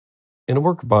In a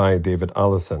work by David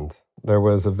Allison, there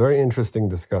was a very interesting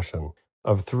discussion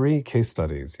of 3 case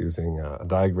studies using a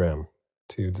diagram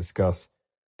to discuss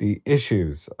the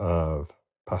issues of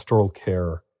pastoral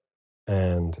care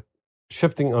and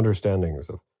shifting understandings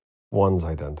of one's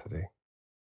identity.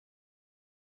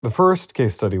 The first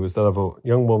case study was that of a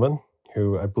young woman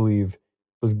who I believe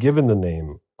was given the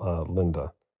name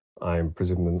Linda. I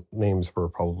presume the names were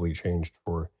probably changed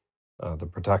for the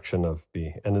protection of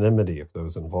the anonymity of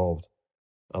those involved.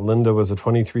 Linda was a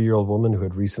 23-year-old woman who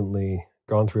had recently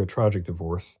gone through a tragic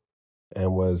divorce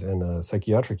and was in a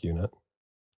psychiatric unit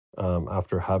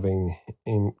after having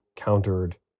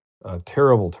encountered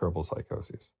terrible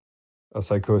psychoses,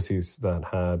 psychoses that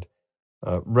had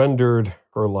rendered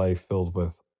her life filled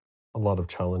with a lot of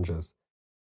challenges.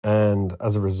 And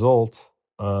as a result,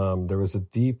 there was a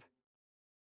deep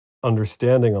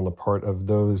understanding on the part of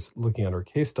those looking at her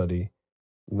case study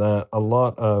that a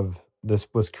lot of this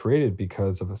was created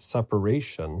because of a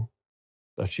separation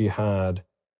that she had,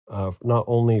 not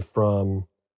only from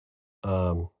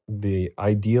the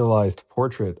idealized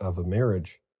portrait of a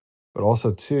marriage, but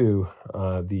also too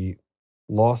the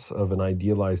loss of an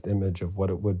idealized image of what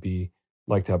it would be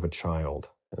like to have a child.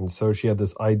 And so she had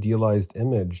this idealized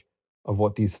image of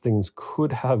what these things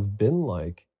could have been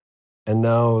like, and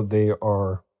now they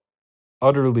are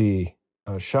utterly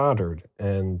shattered,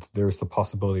 and there's the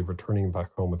possibility of returning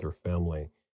back home with her family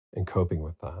and coping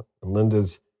with that. And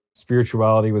Linda's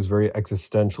spirituality was very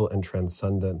existential and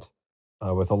transcendent,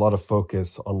 with a lot of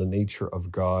focus on the nature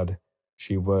of God.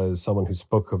 She was someone who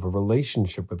spoke of a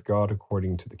relationship with God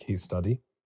according to the case study,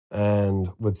 and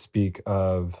would speak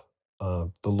of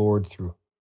the Lord through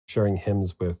sharing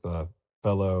hymns with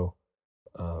fellow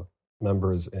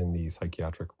members in the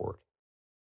psychiatric ward.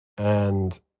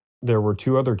 And there were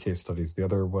 2 other case studies. The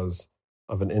other was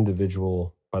of an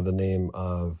individual by the name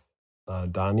of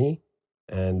Dani.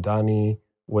 And Dani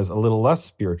was a little less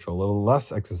spiritual, a little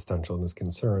less existential in his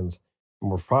concerns,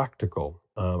 more practical.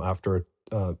 After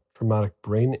a traumatic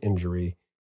brain injury,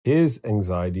 his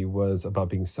anxiety was about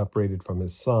being separated from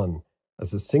his son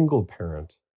as a single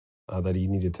parent that he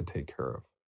needed to take care of.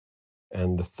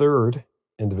 And the third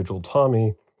individual,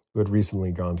 Tommy, who had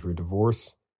recently gone through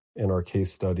divorce, in our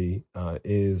case study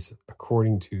is,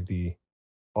 according to the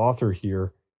author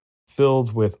here,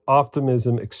 filled with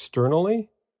optimism externally,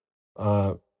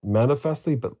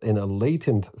 manifestly, but in a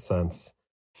latent sense,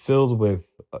 filled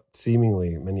with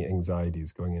seemingly many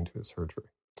anxieties going into his surgery.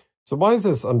 So why is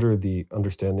this under the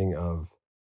understanding of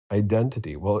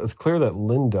identity? Well, it's clear that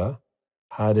Linda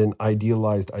had an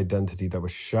idealized identity that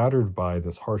was shattered by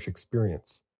this harsh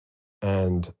experience,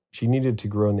 and she needed to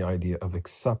grow in the idea of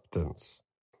acceptance.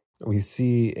 We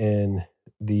see in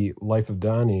the life of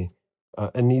Dani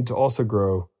a need to also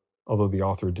grow, although the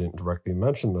author didn't directly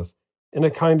mention this, in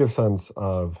a kind of sense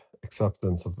of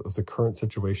acceptance of the current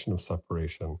situation of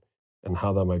separation and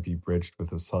how that might be bridged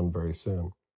with his son very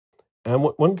soon. And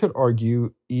one could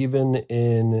argue, even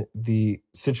in the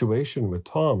situation with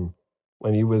Tom,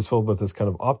 when he was filled with this kind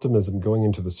of optimism going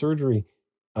into the surgery,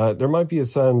 there might be a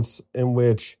sense in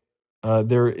which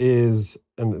there is,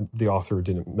 and the author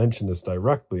didn't mention this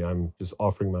directly, I'm just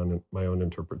offering my own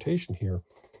interpretation here,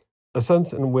 a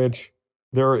sense in which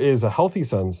there is a healthy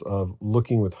sense of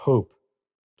looking with hope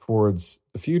towards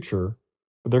the future,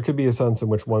 but there could be a sense in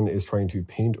which one is trying to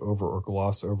paint over or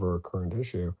gloss over a current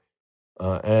issue.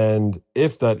 And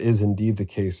if that is indeed the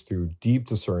case through deep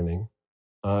discerning,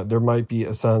 there might be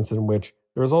a sense in which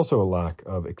there is also a lack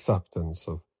of acceptance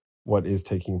of what is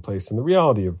taking place and the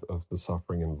reality of the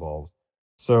suffering involved.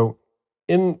 So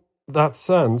in that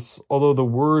sense, although the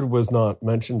word was not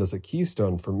mentioned as a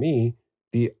keystone for me,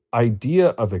 the idea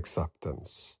of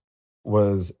acceptance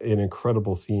was an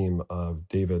incredible theme of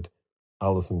David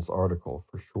Allison's article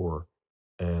for sure,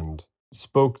 and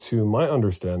spoke to my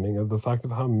understanding of the fact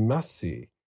of how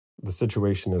messy the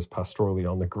situation is pastorally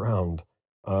on the ground.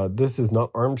 This is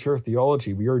not armchair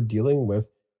theology. We are dealing with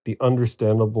the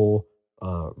understandable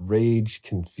rage,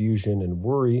 confusion, and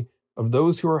worry of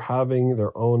those who are having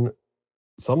their own,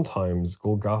 sometimes,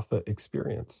 Golgotha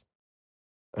experience.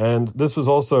 And this was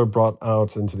also brought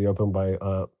out into the open by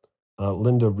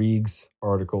Linda Rieg's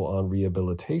article on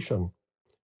rehabilitation,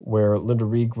 where Linda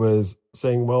Rieg was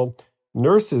saying, well,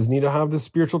 nurses need to have this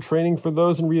spiritual training for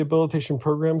those in rehabilitation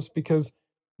programs because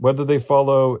whether they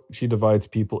follow, she divides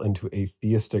people into a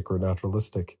theistic or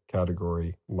naturalistic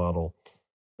category model.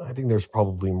 I think there's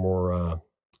probably more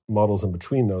models in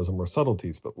between those and more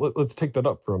subtleties, but let's take that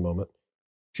up for a moment.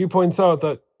 She points out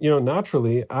that,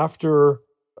 naturally, after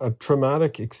a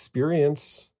traumatic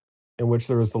experience in which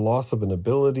there is the loss of an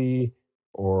ability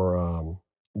or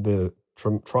the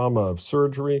trauma of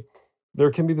surgery,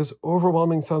 there can be this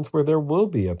overwhelming sense where there will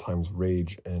be at times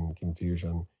rage and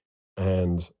confusion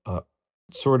and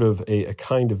sort of a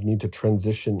kind of need to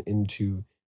transition into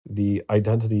the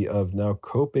identity of now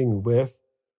coping with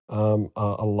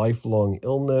a lifelong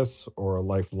illness or a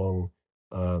lifelong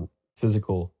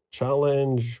physical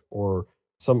challenge or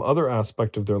some other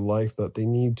aspect of their life that they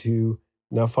need to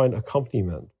now find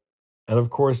accompaniment. And of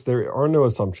course, there are no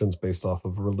assumptions based off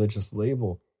of a religious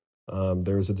label.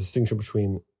 There is a distinction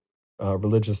between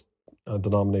religious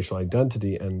denominational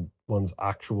identity and one's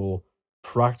actual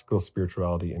practical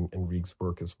spirituality in Rieg's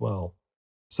work as well.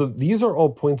 So these are all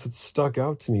points that stuck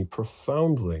out to me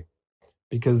profoundly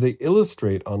because they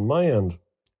illustrate on my end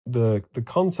the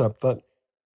concept that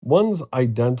one's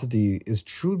identity is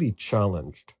truly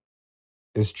challenged,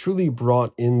 is truly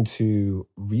brought into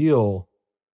real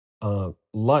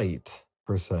light,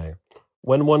 per se,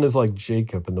 when one is like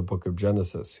Jacob in the book of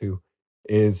Genesis, who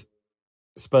is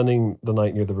spending the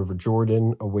night near the River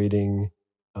Jordan, awaiting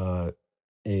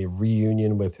a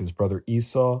reunion with his brother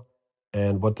Esau.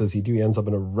 And what does he do? He ends up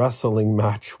in a wrestling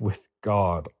match with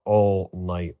God all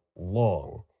night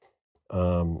long,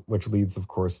 which leads, of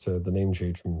course, to the name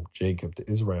change from Jacob to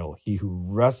Israel, he who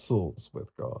wrestles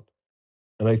with God.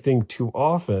 And I think too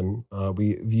often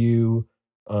we view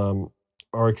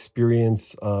our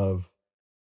experience of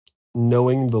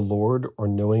knowing the Lord or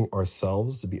knowing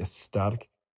ourselves to be a static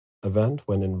event,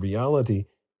 when in reality,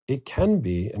 it can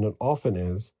be, and it often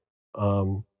is,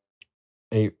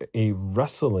 a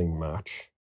wrestling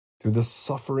match through the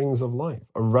sufferings of life,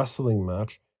 a wrestling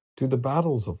match through the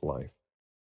battles of life.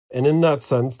 And in that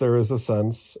sense, there is a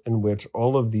sense in which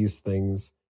all of these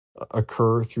things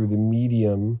occur through the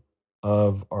medium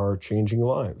of our changing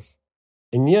lives.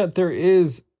 And yet there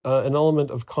is an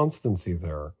element of constancy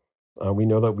there. We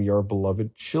know that we are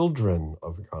beloved children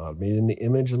of God, made in the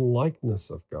image and likeness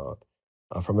of God.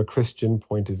 From a Christian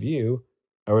point of view,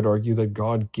 I would argue that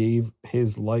God gave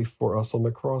his life for us on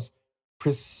the cross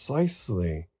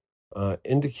precisely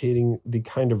indicating the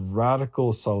kind of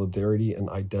radical solidarity and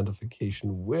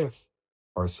identification with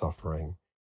our suffering.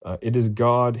 It is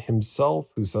God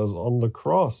himself who says on the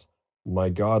cross, my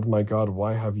God,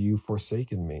 why have you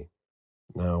forsaken me?"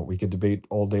 Now, we could debate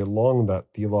all day long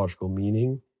that theological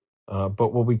meaning,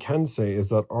 but what we can say is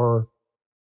that our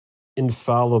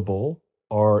infallible,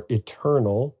 our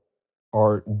eternal,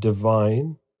 our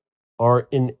divine, our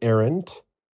inerrant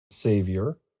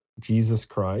Savior, Jesus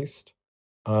Christ,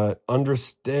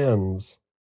 understands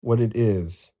what it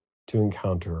is to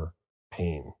encounter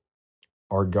pain.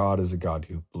 Our God is a God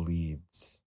who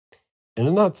bleeds. And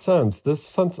in that sense, this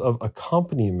sense of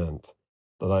accompaniment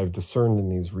that I've discerned in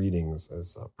these readings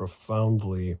is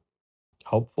profoundly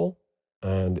helpful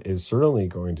and is certainly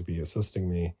going to be assisting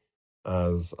me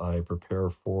as I prepare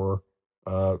for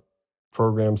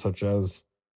programs such as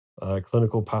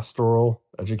clinical pastoral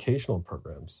educational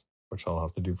programs, which I'll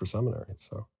have to do for seminary.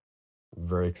 So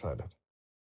very excited.